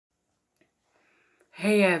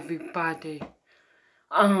Hey everybody.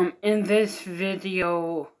 In this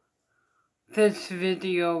video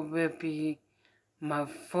will be my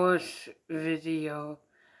first video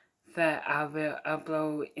that I will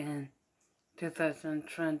upload in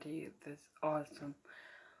 2020. That's awesome.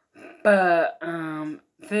 But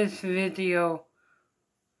this video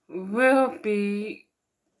will be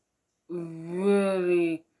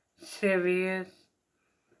really serious.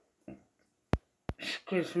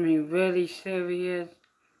 Excuse me, really serious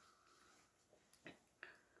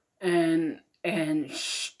and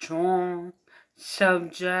strong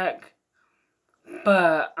subject.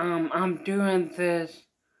 But I'm doing this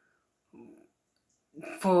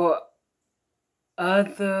for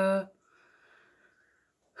other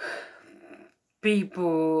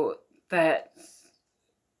people that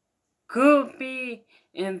could be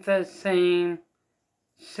in the same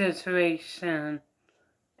situation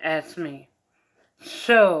as me.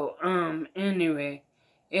 So, anyway,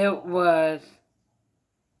 it was,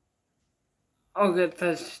 okay,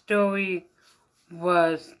 the story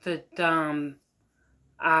was the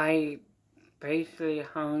I basically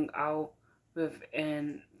hung out with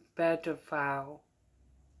an pedophile.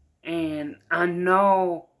 And I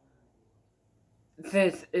know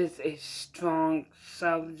this is a strong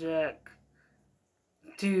subject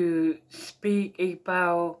to speak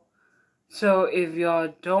about. So if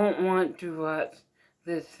y'all don't want to watch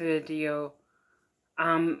this video,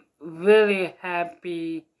 I'm really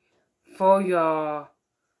happy for y'all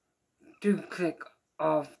to click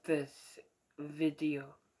off this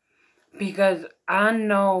video. Because I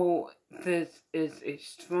know this is a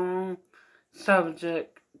strong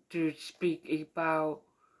subject to speak about.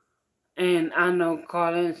 And I know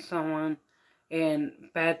calling someone a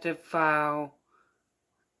pedophile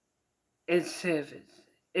is serious.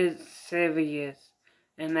 It's serious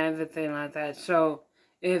and everything like that. So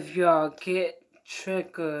if y'all get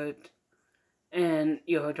triggered and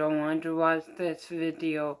you don't want to watch this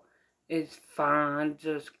video, it's fine.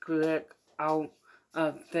 Just click out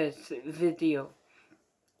of this video.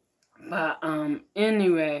 But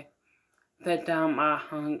anyway, that time I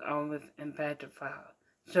hung out with a pedophile.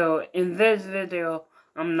 So in this video,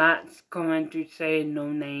 I'm not going to say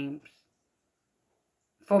no names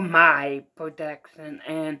for my protection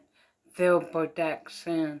and their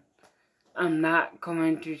protection. I'm not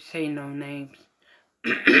going to say no names.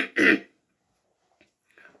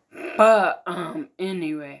 But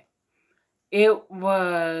anyway, it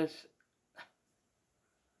was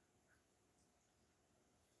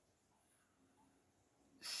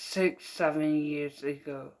 6-7 years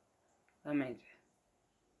ago.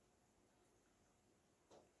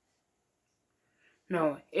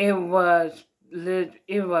 No, it was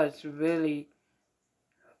really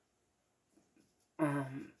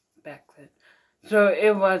back then. So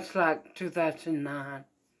it was like 2009,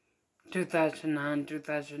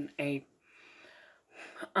 2008.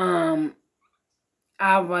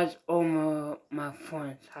 I was over my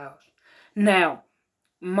friend's house. Now,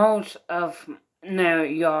 now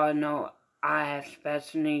y'all know I have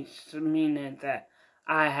special needs, meaning that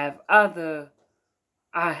I have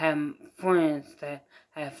friends that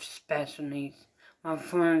have special needs. My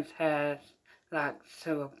friends has like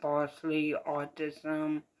cerebral palsy,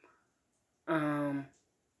 autism,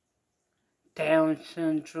 Down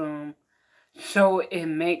syndrome. So it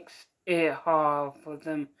makes it hard for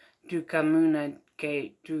them to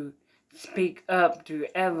communicate, to speak up, to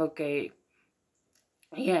advocate.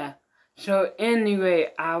 Yeah. So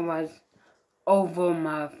anyway, I was over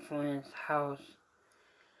my friend's house.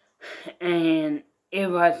 And it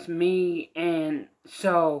was me, and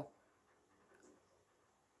so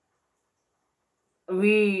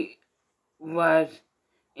we was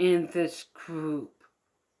in this group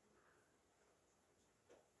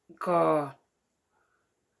called,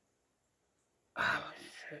 oh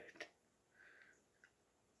shit,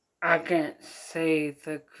 I can't say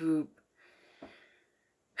the group.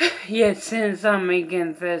 Yeah, since I'm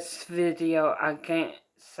making this video, I can't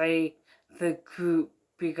say the group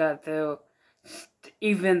because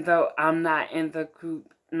even though I'm not in the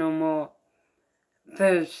group no more,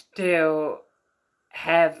 they'll still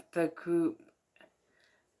have the group.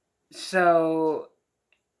 So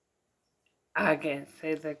I can't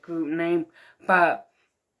say the group name, but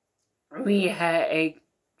we had a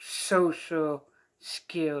social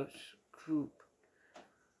skills group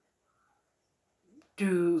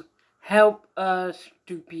to help us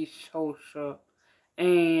to be social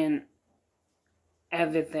and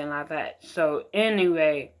everything like that. So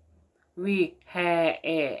anyway, we had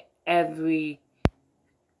it every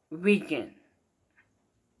weekend.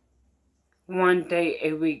 One day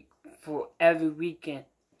a week for every weekend.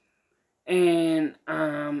 And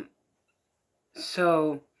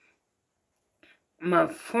so my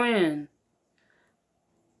friend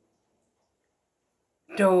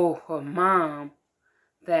told her mom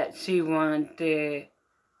that she wanted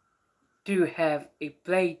to have a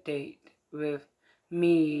play date with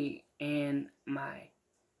me and my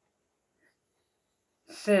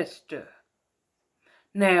sister.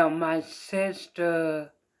 Now, my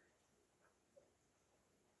sister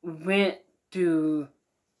went to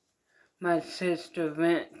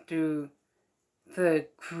the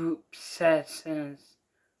group sessions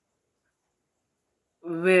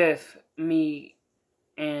with me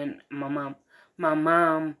and my mom. My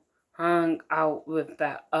mom hung out with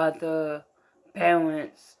the other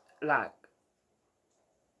parents, like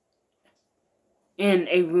in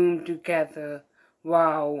a room together,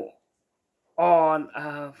 while all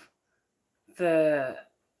of the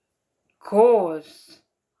course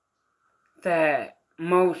that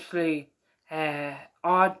mostly had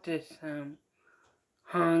autism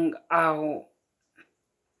hung out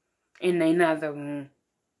in another room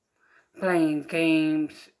playing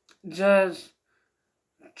games, just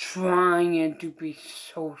trying to be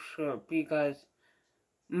social, because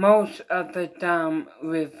most of the time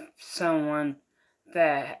with someone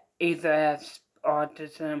that either has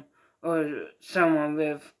autism or someone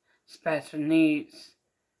with special needs,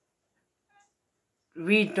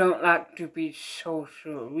 we don't like to be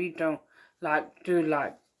social. We don't like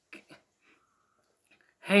to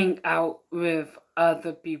hang out with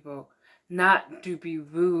other people. Not to be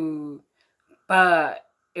rude, but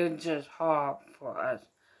it's just hard for us.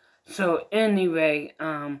 So anyway,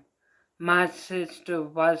 my sister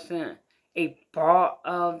wasn't a part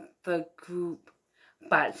of the group,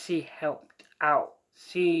 but she helped out.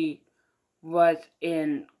 She was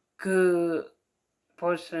a good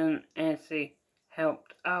person and she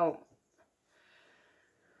helped out.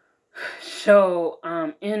 So,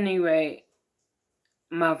 anyway,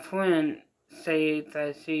 my friend said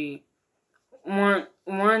that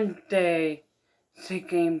one day she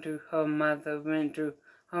came to her mother, went to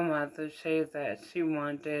her mother, said that she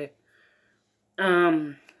wanted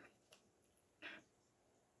to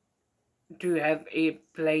have a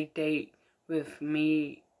play date with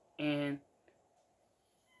me. And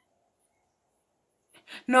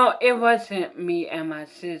no, it wasn't me and my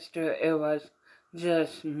sister, it was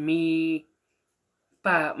just me,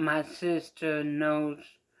 but my sister knows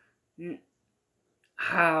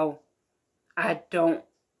how I don't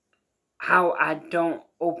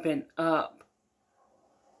open up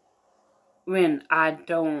when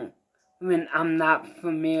I'm not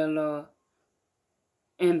familiar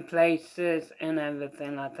in places and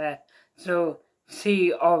everything like that. So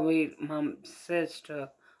my sister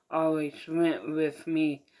always went with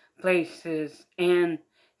me places, and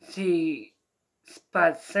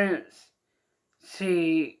but since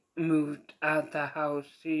she moved out the house,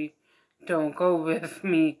 she don't go with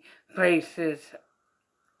me places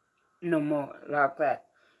no more like that.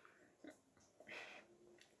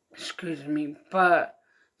 Excuse me, but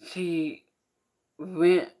she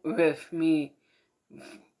went with me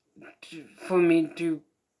for me to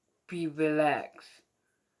be relaxed.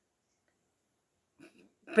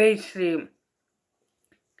 Basically,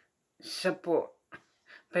 support.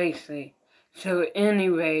 Basically. So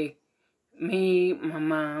anyway,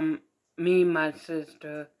 my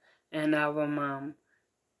sister, and our mom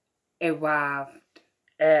arrived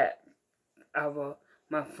at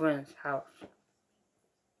my friend's house.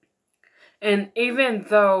 And even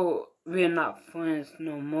though we're not friends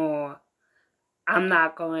no more, I'm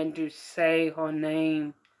not going to say her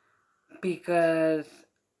name because,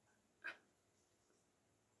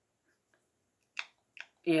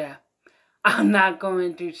 yeah, I'm not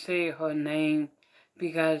going to say her name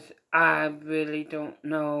because I really don't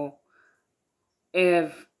know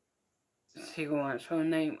if she wants her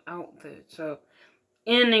name out there. So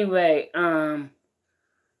anyway,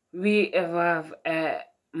 we arrived at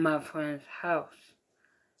my friend's house,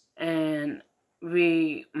 and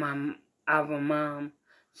our mom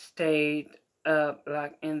stayed up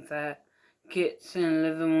like in the kitchen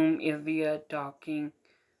living room area talking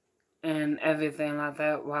and everything like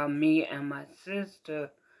that, while me and my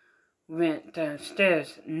sister went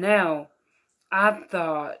downstairs. Now, I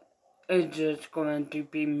thought it's just going to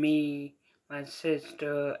be me, my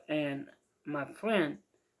sister, and my friend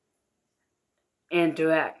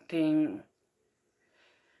interacting,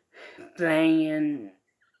 playing,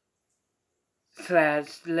 /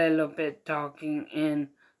 little bit talking in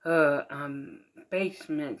her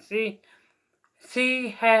basement. She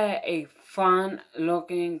had a fun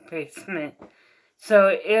looking basement. So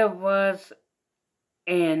it was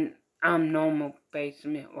an normal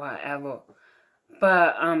basement, whatever.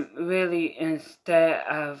 But really, instead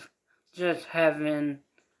of just having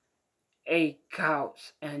a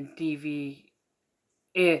couch and TV,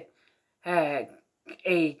 it had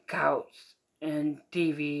a couch and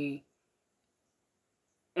TV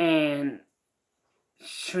and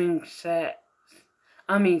shrink sets.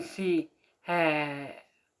 She had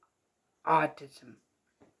autism.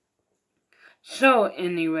 So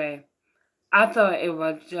anyway, I thought it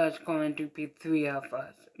was just going to be three of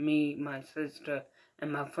us, me, my sister,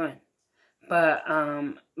 and my friend. But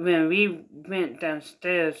when we went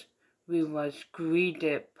downstairs, we was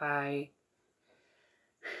greeted by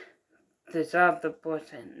this other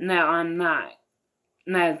person. Now I'm not.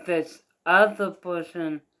 Now this other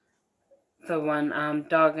person, the one I'm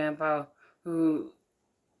talking about, who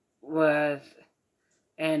was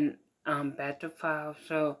an pedophile.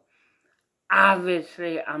 So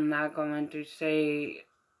obviously I'm not going to say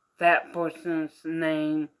that person's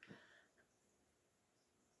name.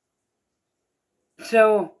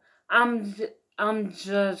 So I'm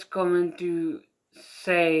just going to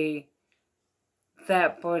say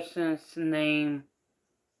that person's name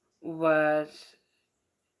was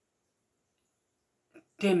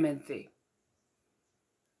Timothy.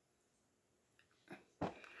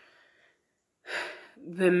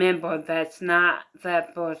 Remember, that's not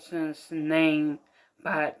that person's name,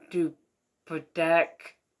 but to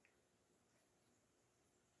protect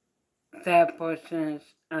that person's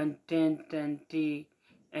identity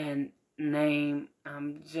and name,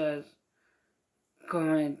 I'm just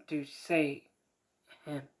going to say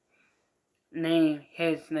him.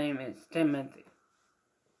 His name is Timothy.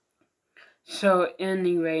 So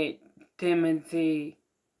anyway, Timothy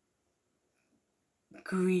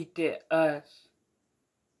greeted us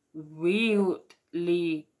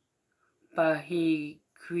weirdly, but he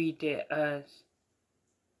greeted us.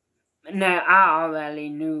 Now, I already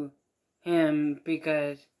knew him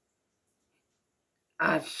because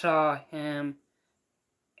I saw him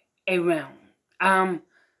around. I'm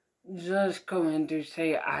just going to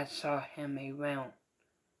say I saw him around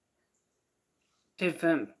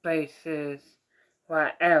different places,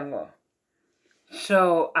 whatever.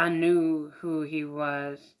 So I knew who he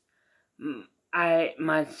was.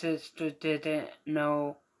 My sister didn't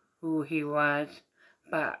know who he was,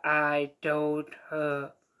 but I told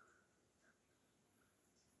her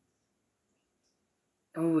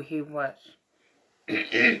who he was.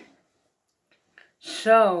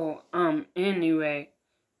 So, anyway,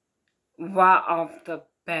 right off the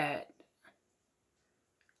bat,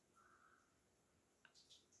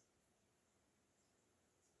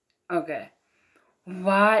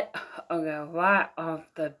 right off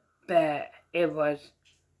the bat, it was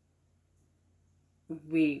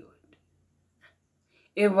weird.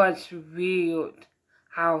 It was weird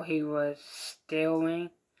how he was staring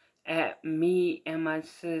at me and my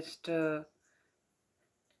sister,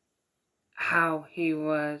 how he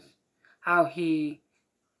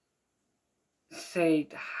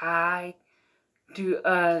said hi to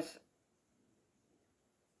us.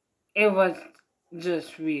 It was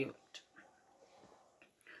just weird.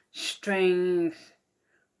 Strange.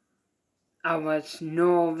 I was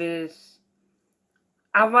nervous,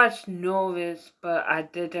 but I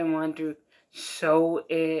didn't want to show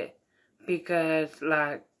it because,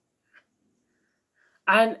 like,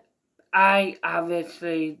 I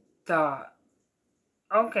obviously thought,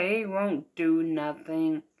 okay, he won't do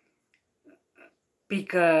nothing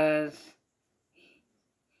because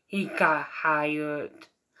he got hired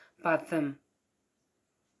by them.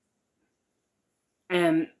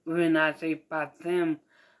 And when I say by them,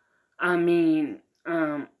 I mean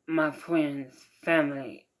my friend's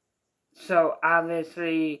family. So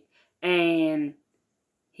obviously, and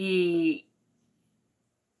he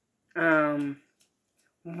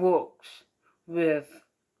works with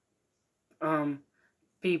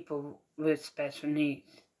people with special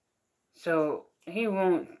needs. So he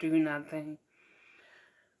won't do nothing.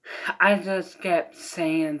 I just kept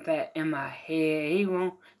saying that in my head. He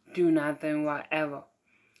won't do nothing, whatever.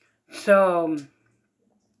 So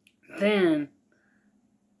then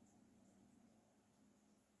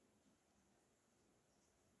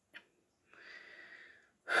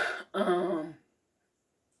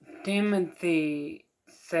Timothy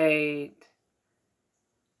said,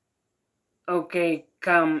 okay,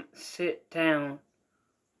 come sit down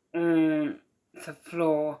on the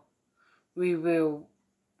floor. We will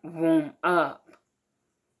warm up.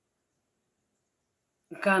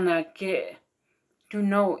 Gonna get to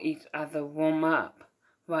know each other, warm up,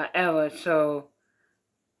 whatever. So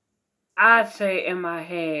I say in my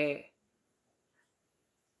head,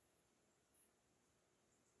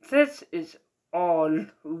 this is all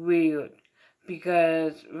weird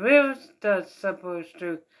because we're just supposed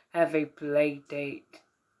to have a play date.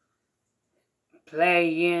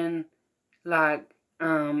 Playing, like,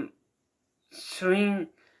 swinging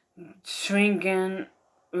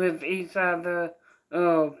with each other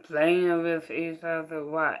or playing with each other,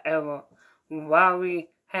 whatever, while we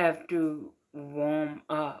have to warm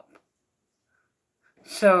up.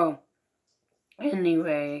 So,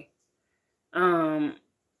 anyway,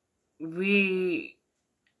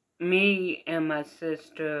 me and my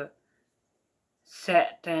sister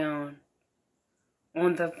sat down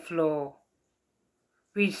on the floor.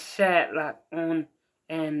 We sat like on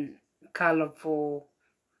an colorful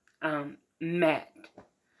mat.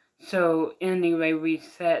 So anyway, we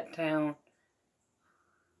sat down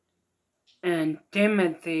and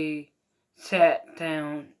Timothy sat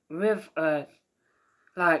down with us,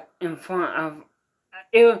 like in front of,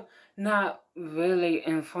 it, not really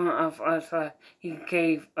in front of us, like he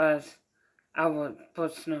gave us our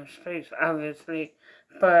personal space, obviously,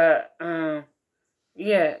 but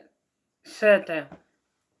yeah, sat down.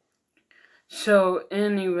 So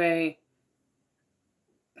anyway,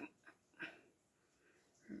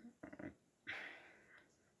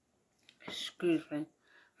 excuse me,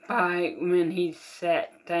 by when he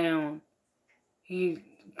sat down, he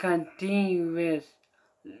continued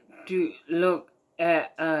to look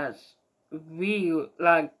at us weird,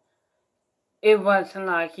 like it wasn't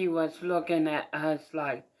like he was looking at us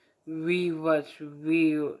like we was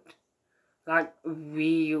weird, like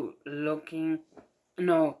weird looking.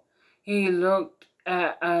 No, he looked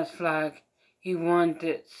at us like he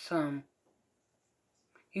wanted some.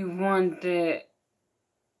 He wanted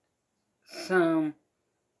some.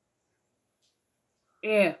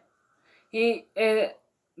 Yeah. The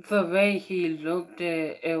way he looked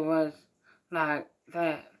at it was like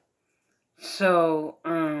that. So,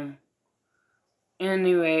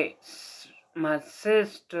 anyway, my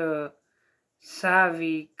sister,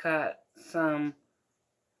 Savi, got some,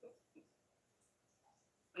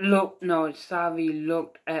 Savi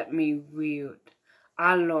looked at me weird.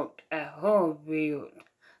 I looked at her weird.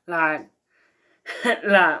 Like,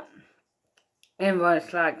 like, it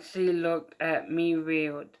was like she looked at me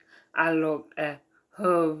weird. I looked at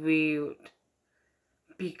her weird.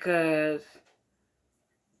 Because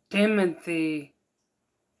Timothy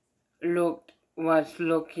was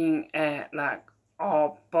looking at like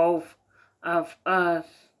both of us,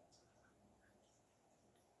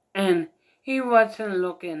 and he wasn't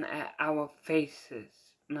looking at our faces.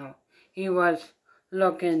 No, he was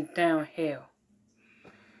looking downhill,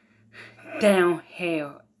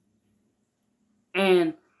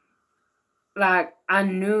 and like I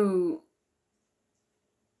knew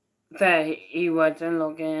that he wasn't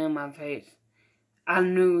looking in my face. I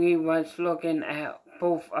knew he was looking at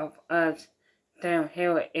both of us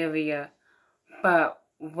downhill area, but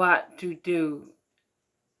what to do?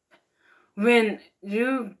 When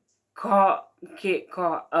you get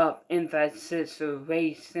caught up in that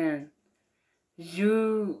situation,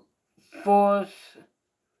 you force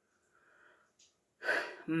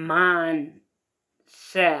mindset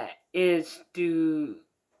is to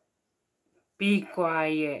be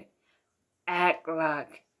quiet, act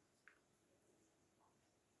like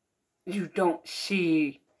you don't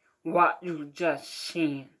see what you just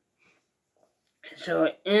seen. So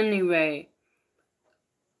anyway,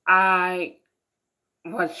 I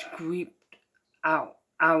was creeped out.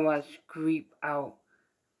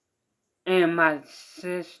 And my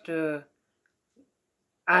sister,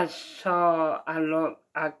 I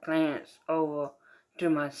glanced over to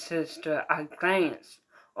my sister. I glanced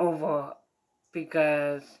over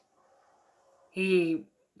because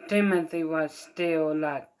Timothy was still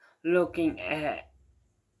like looking at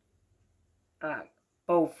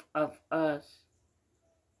both of us.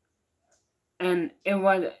 And it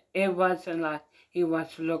wasn't like he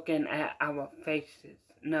was looking at our faces.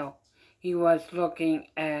 No, he was looking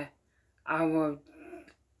at our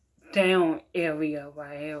down area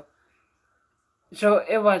right here. So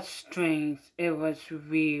it was strange, it was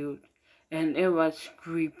weird, and it was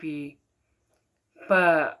creepy.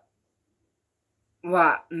 But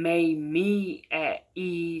what made me at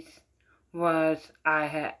ease was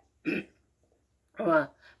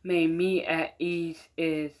what made me at ease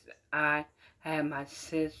is I had my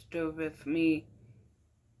sister with me,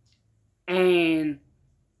 and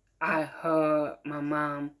I heard my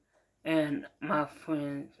mom and my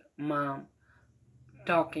friend's mom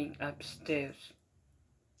talking upstairs.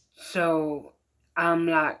 So I'm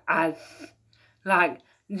like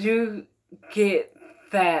you get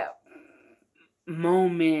that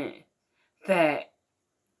moment that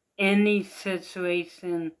any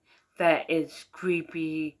situation that is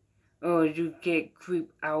creepy or you get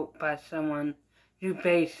creeped out by someone, you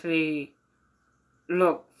basically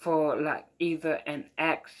look for like either an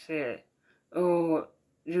exit or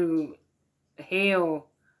you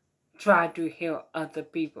try to heal other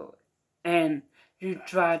people. And you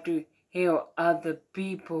try to heal other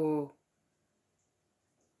people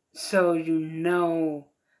so you know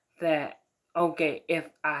that, okay, if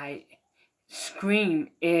I scream,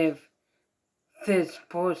 if this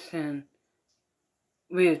person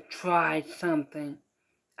will try something,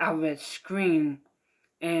 I will scream,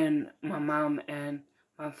 and my mom and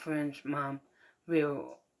my friend's mom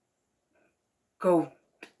will go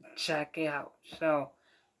check it out. So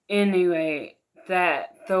anyway,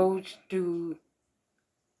 those two,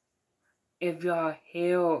 if y'all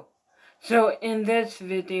heal. So in this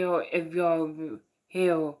video, if y'all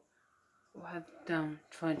heal, I've done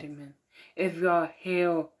 20 minutes. If y'all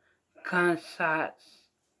hear gunshots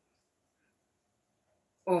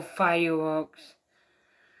or fireworks,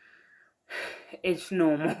 it's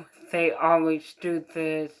normal. They always do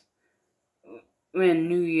this when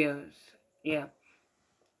New Year's. Yeah.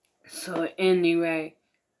 So anyway,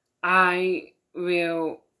 I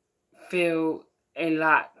will feel a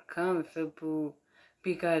lot comfortable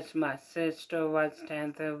because my sister was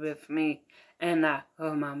down there with me and I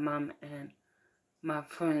heard my mom and my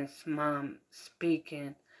friend's mom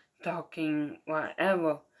speaking, talking,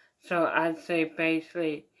 whatever. So I say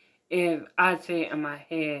basically, if I say in my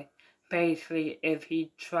head, basically if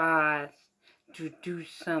he tries to do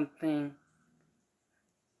something,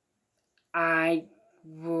 I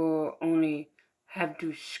will only have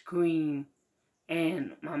to scream,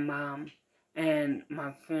 and my mom and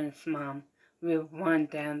my friend's mom will run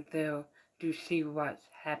down there to see what's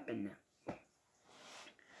happening.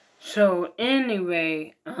 So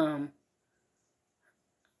anyway,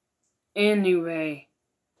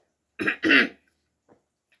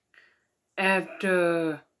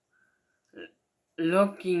 after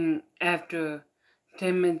looking after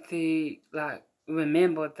Timothy, like,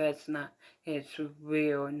 remember that's not his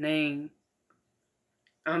real name.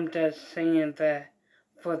 I'm just saying that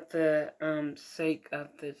for the sake of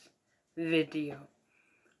this video.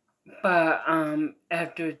 But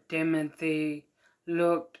after Timothy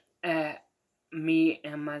looked at me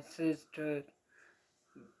and my sister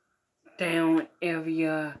down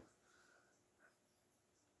area,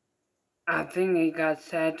 I think he got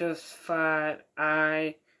satisfied.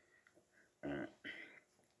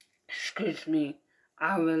 Excuse me,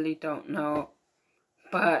 I really don't know.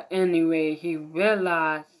 But anyway, he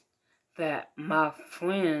realized that my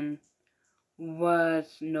friend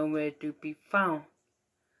was nowhere to be found.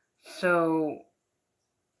 So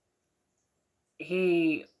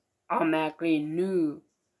he automatically knew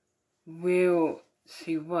where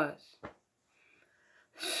she was.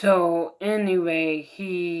 So anyway,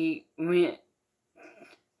 he went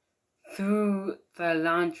through the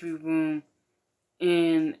laundry room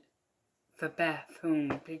in the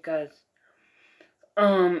bathroom because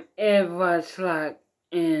it was like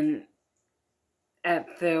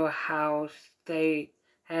at their house they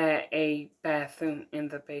had a bathroom in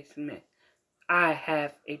the basement. I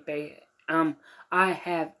have a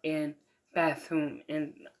bathroom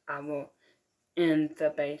in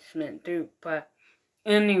the basement too. But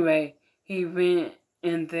anyway, he went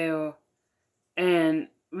in there and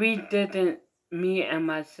me and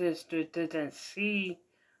my sister didn't see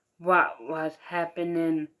what was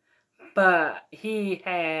happening, but he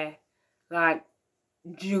had like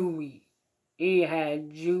jewelry. He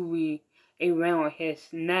had jewelry around his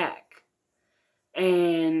neck,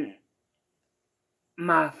 and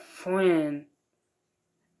my friend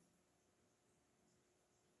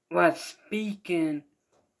was speaking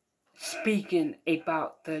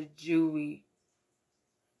about the jewelry,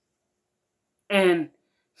 and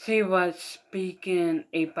she was speaking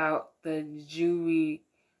about the jewelry.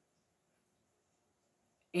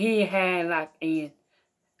 He had like a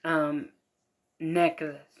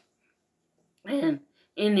necklace. And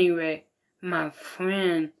anyway, my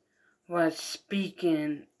friend was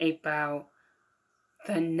speaking about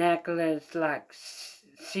the necklace like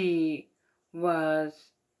she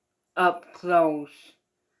was up close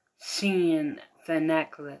seeing the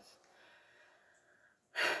necklace.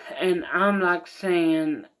 And I'm like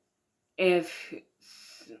saying, if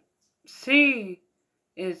she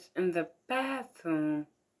is in the bathroom,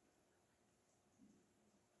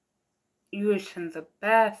 you was in the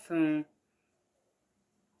bathroom,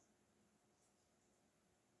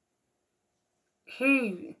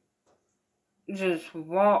 he just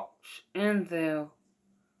walks in there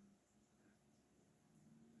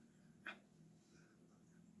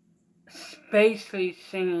basically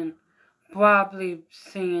saying, probably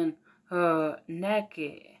seeing her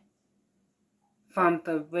naked from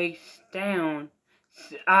the waist down,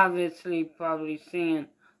 obviously probably seeing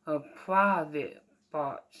her private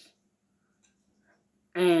parts.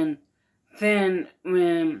 And then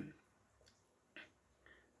when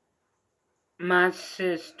my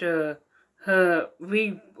sister heard,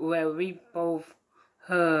 we both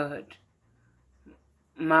heard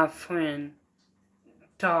my friend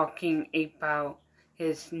talking about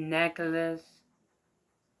his necklace,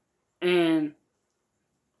 and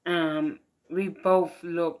we both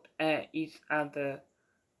looked at each other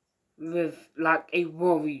with like a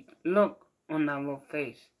worried look on our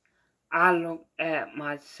face. I looked at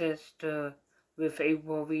my sister with a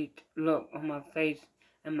worried look on my face,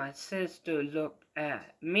 and my sister looked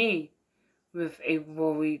at me with a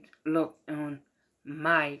worried look on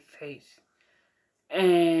my face.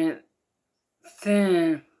 And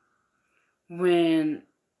then when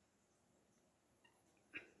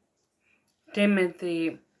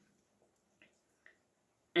Timothy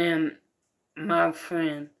and my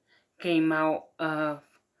friend came out of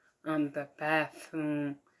the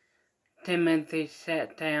bathroom, Timothy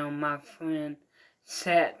sat down, my friend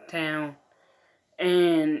sat down,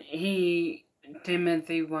 and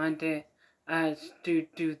Timothy wanted us to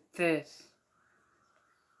do this.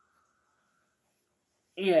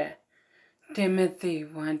 Yeah, Timothy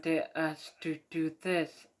wanted us to do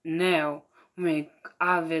this. Now,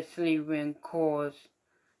 obviously when chorus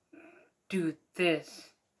do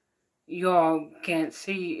this, y'all can't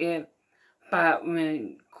see it, but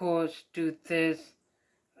when chorus do this,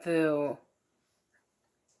 the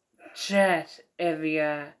chest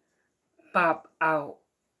area pop out.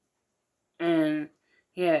 And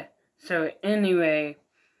yeah, so anyway,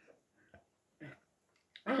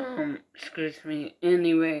 excuse me,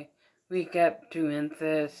 anyway, we kept doing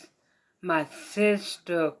this. My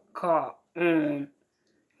sister caught on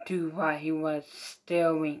to what he was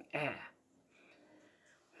staring at.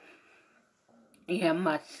 Yeah,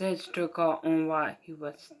 my sister caught on what he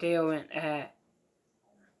was staring at.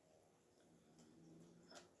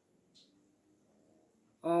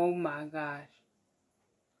 Oh my gosh.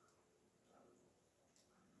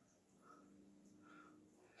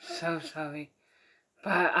 So sorry.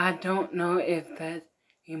 But I don't know if that's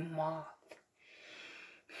a moth.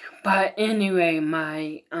 But anyway,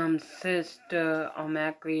 my sister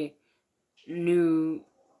automatically knew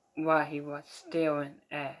what he was staring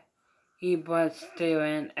at. He was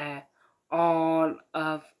staring at all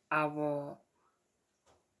of our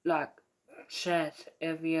like chest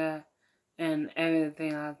area and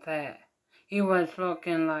everything like that. He was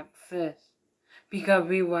looking like this because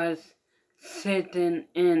we was sitting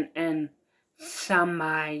in an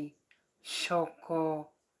semi-circle,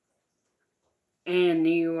 and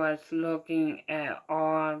he was looking at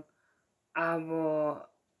all our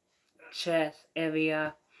chest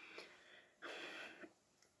area,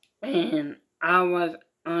 and I was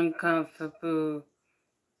uncomfortable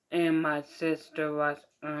and my sister was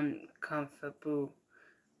uncomfortable.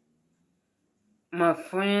 My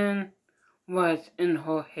friend was in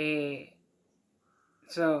her head,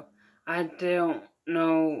 so I don't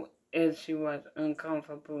know if she was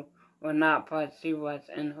uncomfortable or not, but she was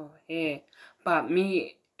in her head. But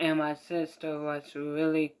me and my sister was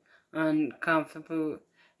really uncomfortable,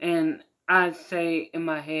 and I say in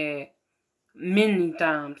my head, many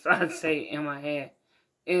times I say in my head,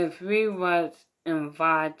 if we was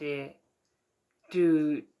invited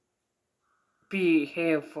to be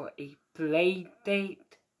here for a play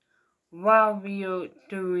date while we are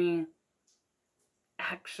doing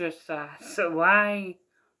exercise, why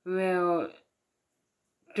we're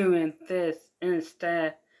doing this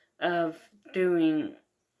instead of playing.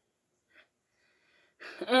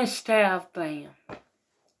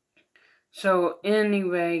 So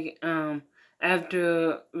anyway,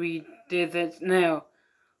 after we did this, now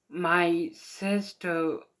my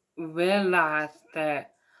sister realized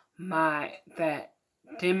that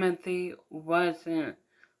Timothy wasn't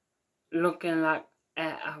looking like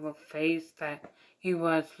at our face, that he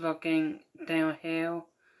was looking downhill.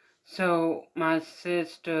 So my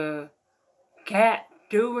sister kept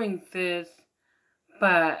doing this,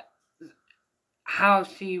 but how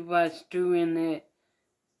she was doing it,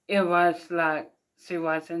 it was like she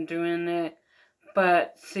wasn't doing it,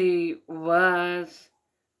 but she was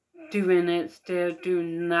doing it still. Do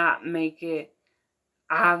not make it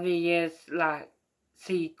obvious like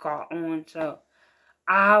she caught on. So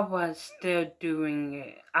I was still doing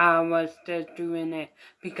it. I was still doing it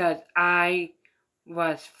because I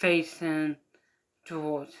was facing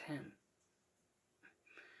towards him.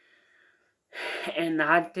 And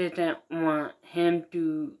I didn't want him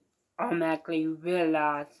to automatically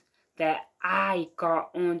realized that I got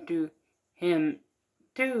onto him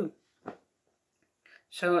too.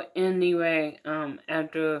 So anyway,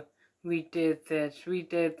 after we did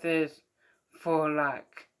this for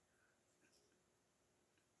like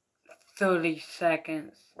 30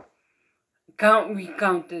 seconds. We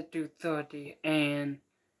counted to 30, and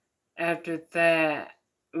after that,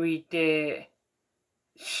 we did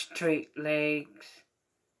straight legs.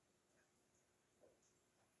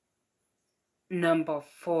 Number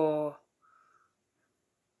 4,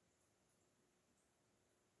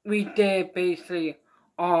 we did basically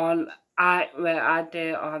I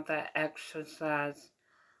did all the exercise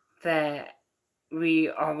that we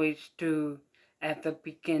always do at the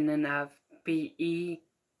beginning of PE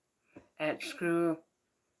at school.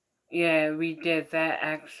 Yeah, we did that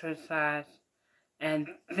exercise, and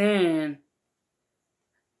then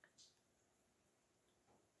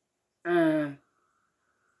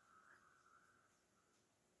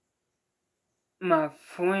my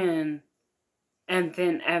friend, and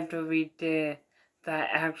then after we did that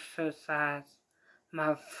exercise,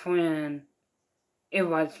 my friend, it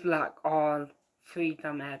was like all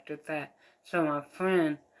freedom after that. So my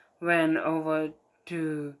friend ran over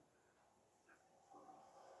to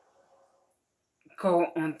go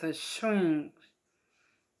on the swings,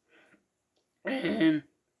 and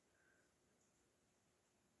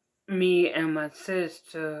me and my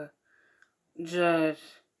sister just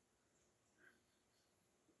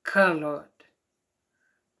colored.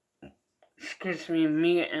 Excuse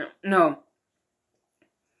me,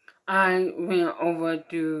 I went over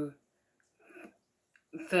to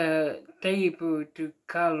the table to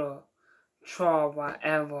color, draw,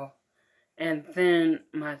 whatever. And then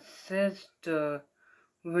my sister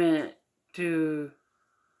went to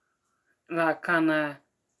like kinda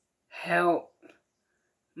help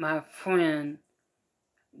my friend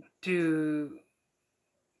to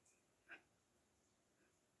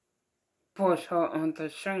push her on the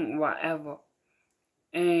swing, whatever.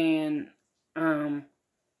 And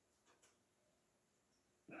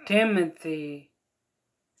Timothy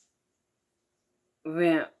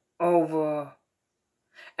went over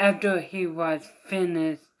after he was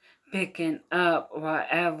finished picking up what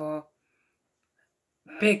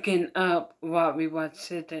we were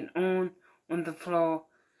sitting on the floor.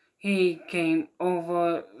 He came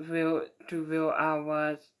over to where I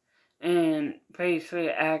was and basically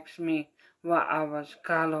asked me what I was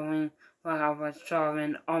coloring, what I was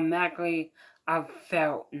drawing. Automatically, I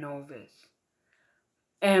felt nervous.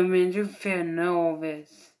 And when you feel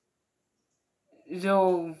nervous,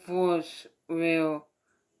 your voice will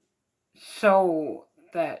show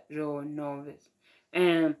that you're nervous.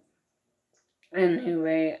 And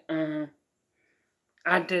anyway,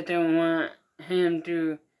 I didn't want him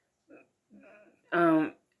to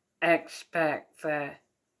expect that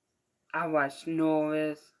I was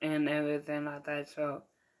nervous and everything like that. So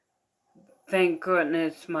thank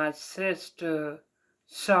goodness my sister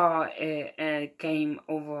saw it and came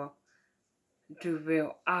over to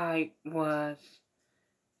where I was,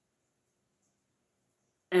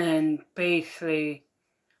 and basically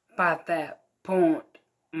by that point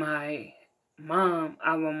our mom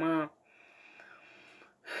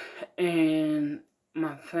and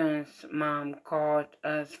my friend's mom called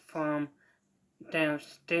us from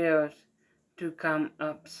downstairs to come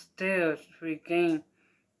upstairs. We came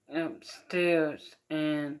upstairs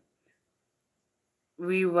and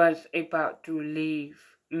we was about to leave.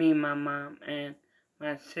 Me, my mom, and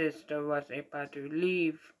my sister was about to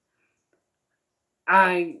leave.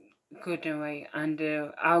 I couldn't wait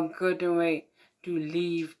to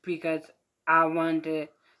leave because I wanted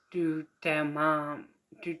to tell my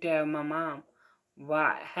mom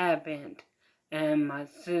what happened, and my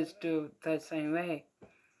sister the same way.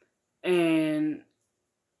 And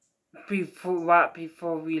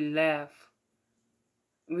before we left,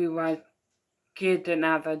 we was getting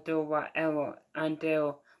out the door, whatever,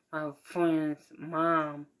 until my friend's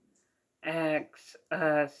mom asked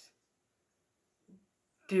us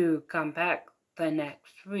to come back the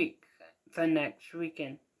next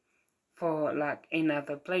weekend, for like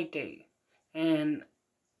another play date. And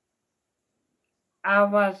I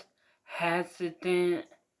was hesitant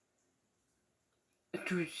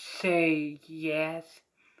to say yes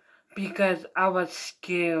because I was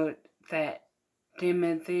scared that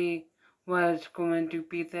Timothy was going to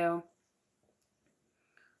be there.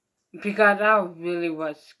 Because I really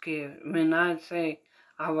was scared. When I say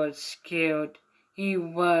I was scared, you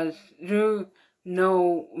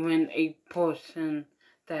know when a person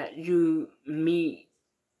that you meet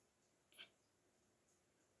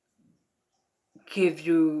gives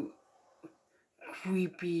you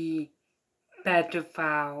creepy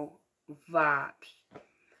pedophile vibes.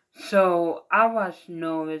 So I was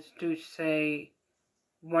nervous to say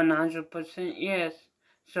 100% yes.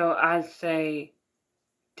 So I say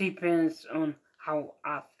depends on how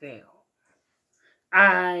I feel.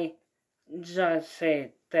 I just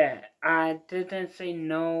said that. I didn't say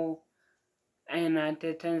no and I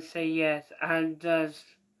didn't say yes. I just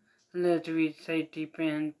literally say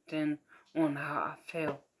depending on how I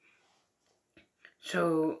feel.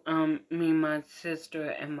 So me, my sister,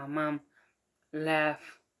 and my mom left,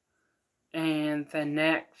 and the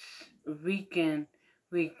next weekend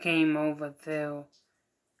we came over there.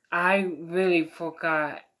 I really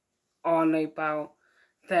forgot all about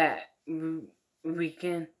that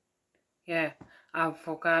weekend. Yeah, I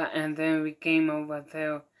forgot, and then we came over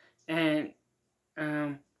there, and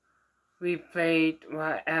we played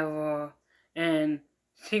whatever, and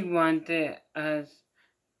she wanted us,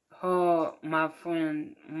 my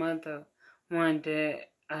friend mother wanted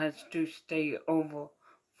us to stay over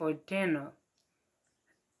for dinner.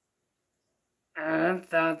 I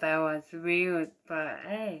thought that was weird, but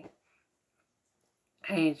hey,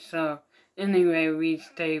 so anyway, we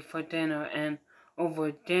stayed for dinner, and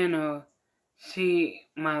over dinner,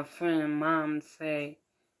 my friend mom say,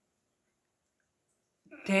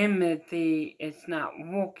 Timothy is not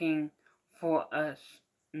working for us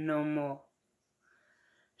no more.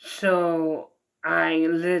 So I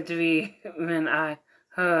literally, when I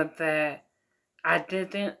heard that, I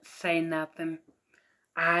didn't say nothing.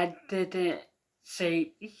 I didn't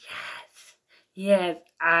say, yes,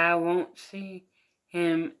 I won't see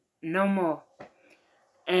him no more.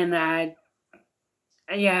 And I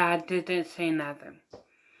didn't say nothing.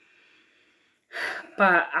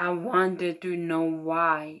 But I wanted to know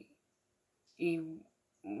why he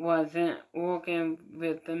wasn't working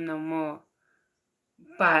with them no more.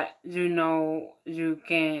 But, you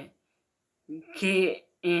can't get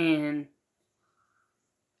in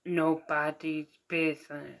nobody's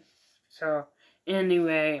business. So,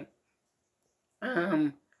 anyway,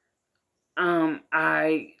 I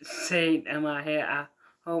said in my head, I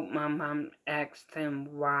hope my mom asked him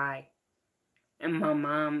why. And my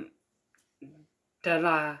mom,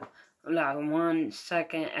 like 1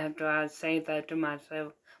 second after I say that to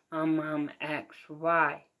myself, my mom asked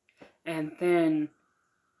why. And then,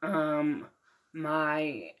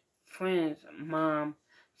 my friend's mom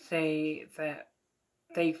say that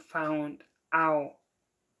they found out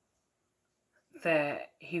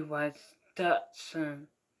that he was touching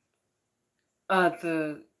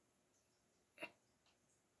other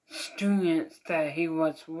students that he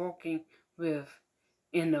was working with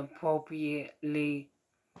inappropriately.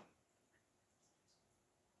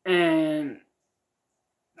 And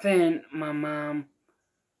then my mom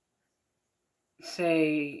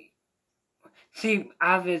say, she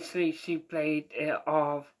played it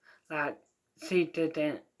off like she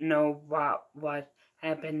didn't know what was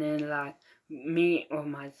happening, like me or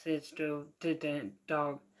my sister didn't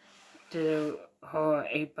talk to her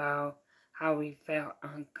about how we felt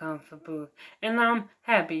uncomfortable. And I'm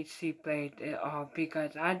happy she played it off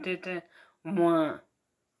because I didn't want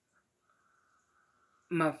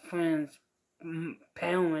my friend's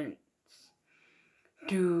parents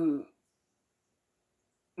to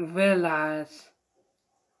realize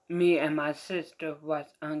me and my sister was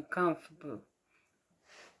uncomfortable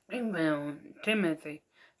around Timothy.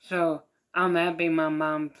 So I'm happy my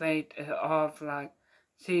mom played it off like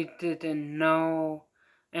she didn't know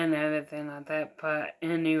and everything like that. But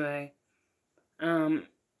anyway,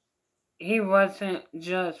 he wasn't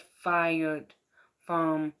just fired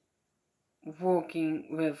from working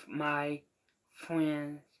with my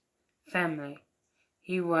friend's family.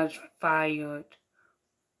 He was fired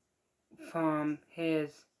from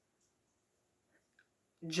his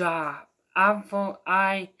job.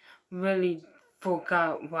 I really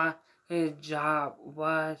forgot what his job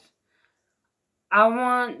was. I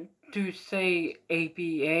want to say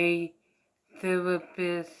ABA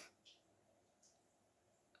therapist.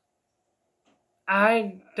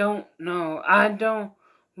 I don't know. I don't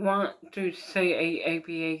want to say a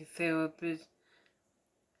ABA therapist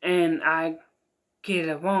and I get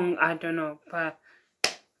it wrong. I don't know. But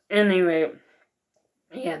anyway,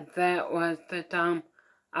 yeah, that was the time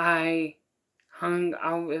I hung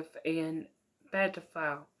out with a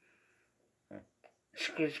pedophile.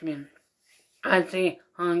 Excuse me. I say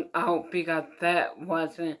hung out because that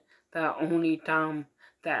wasn't the only time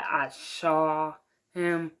that I saw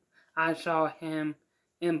him. I saw him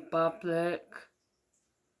in public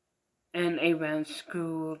and around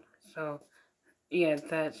school. So, yeah,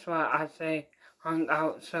 that's why I say hung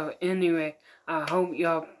out. So, anyway, I hope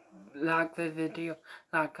y'all like the video,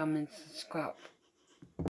 like, comment, subscribe.